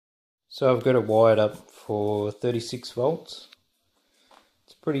So I've got it wired up for 36 volts.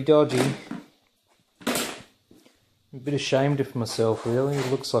 It's pretty dodgy. I'm a bit ashamed of myself really.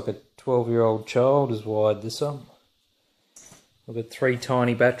 It looks like a 12-year-old child has wired this up. I've got 3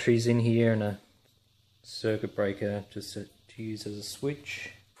 tiny batteries in here and a circuit breaker just to use as a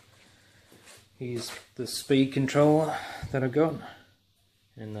switch. Here's the speed controller that I got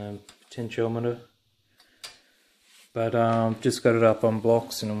and the potentiometer. But just got it up on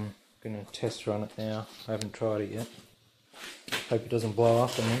blocks and I'm going to test run it now. I haven't tried it yet. Hope it doesn't blow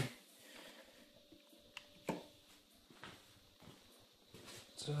up on me.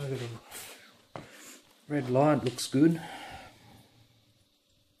 So I got a red light, looks good.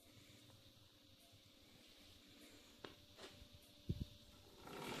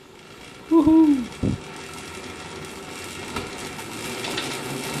 Woohoo!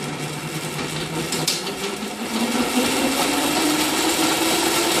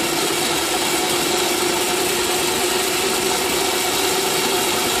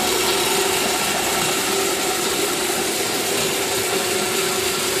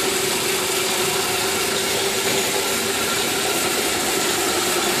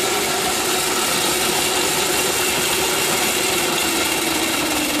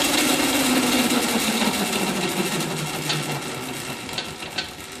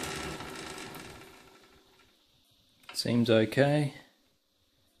 Seems okay.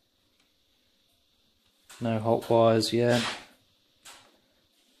 No hot wires yet.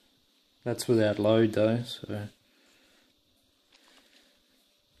 That's without load though, so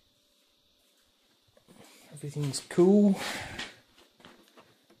everything's cool.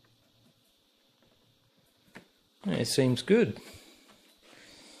 It seems good.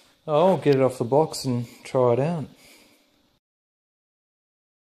 I'll get it off the box and try it out.